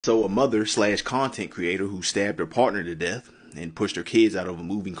So a mother slash content creator who stabbed her partner to death and pushed her kids out of a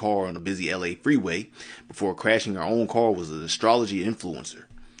moving car on a busy LA freeway before crashing her own car was an astrology influencer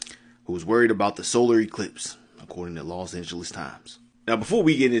who was worried about the solar eclipse, according to Los Angeles Times. Now, before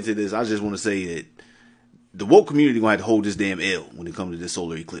we get into this, I just want to say that the woke community gonna have to hold this damn L when it comes to this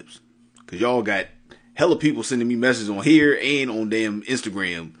solar eclipse. Cause y'all got hella people sending me messages on here and on damn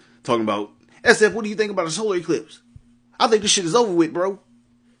Instagram talking about, SF, what do you think about the solar eclipse? I think this shit is over with, bro.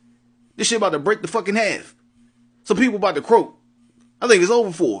 This shit about to break the fucking half. Some people about to croak. I think it's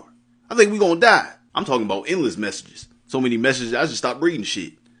over for. I think we gonna die. I'm talking about endless messages. So many messages, I just stopped reading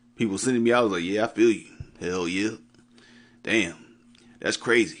shit. People sending me, I was like, yeah, I feel you. Hell yeah. Damn. That's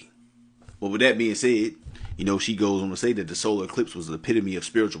crazy. Well, with that being said, she goes on to say that the solar eclipse was the epitome of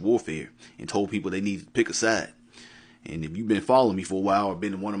spiritual warfare and told people they needed to pick a side. And if you've been following me for a while or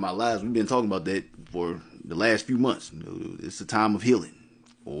been in one of my lives, we've been talking about that for the last few months. It's a time of healing,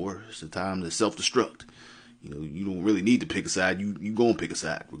 or it's a time to self-destruct. You don't really need to pick a side. You go and pick a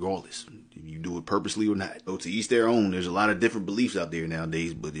side regardless. If you do it purposely or not. So to each their own. There's a lot of different beliefs out there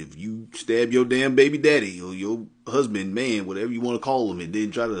nowadays. But if you stab your damn baby daddy or your husband, man, whatever you want to call him, and then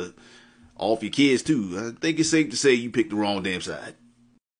try to off your kids too, I think it's safe to say you picked the wrong damn side.